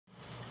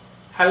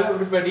Hello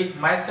everybody,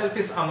 myself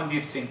is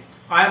Amandeep Singh.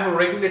 I am a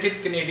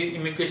regulated Canadian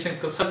immigration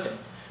consultant.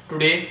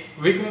 Today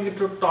we are going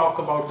to talk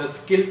about the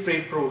skilled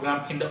trade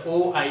program in the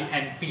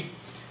OINP.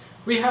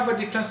 We have a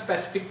different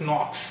specific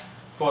knocks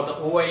for the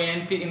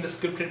OINP in the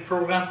skilled trade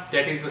program,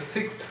 that is the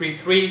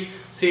 633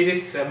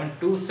 series,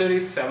 72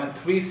 series,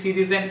 73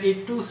 series and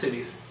 82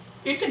 series.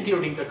 It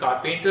including the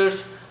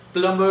carpenters,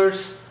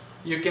 plumbers,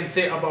 you can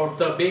say about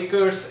the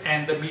bakers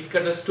and the meat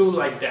cutters too,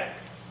 like that.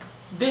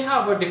 They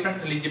have a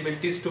different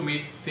eligibilities to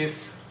meet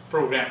this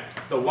program.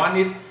 The one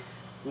is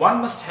one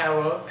must have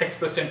a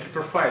express entry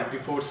profile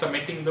before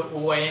submitting the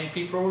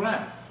OINP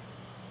program.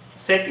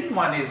 Second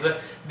one is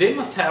they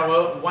must have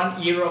a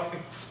 1 year of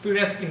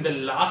experience in the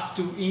last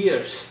 2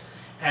 years,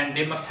 and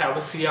they must have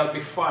a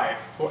CLB5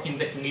 for in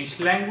the English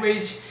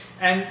language,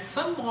 and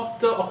some of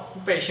the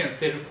occupations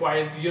they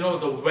require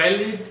the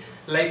valid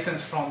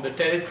license from the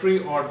territory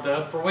or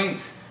the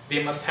province.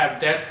 They must have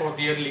that for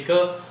their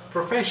legal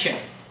profession.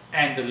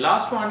 And the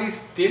last one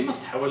is they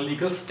must have a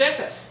legal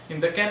status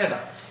in the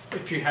Canada.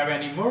 If you have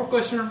any more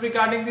questions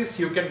regarding this,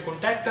 you can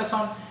contact us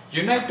on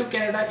Unite to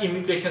Canada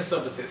Immigration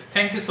Services.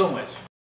 Thank you so much.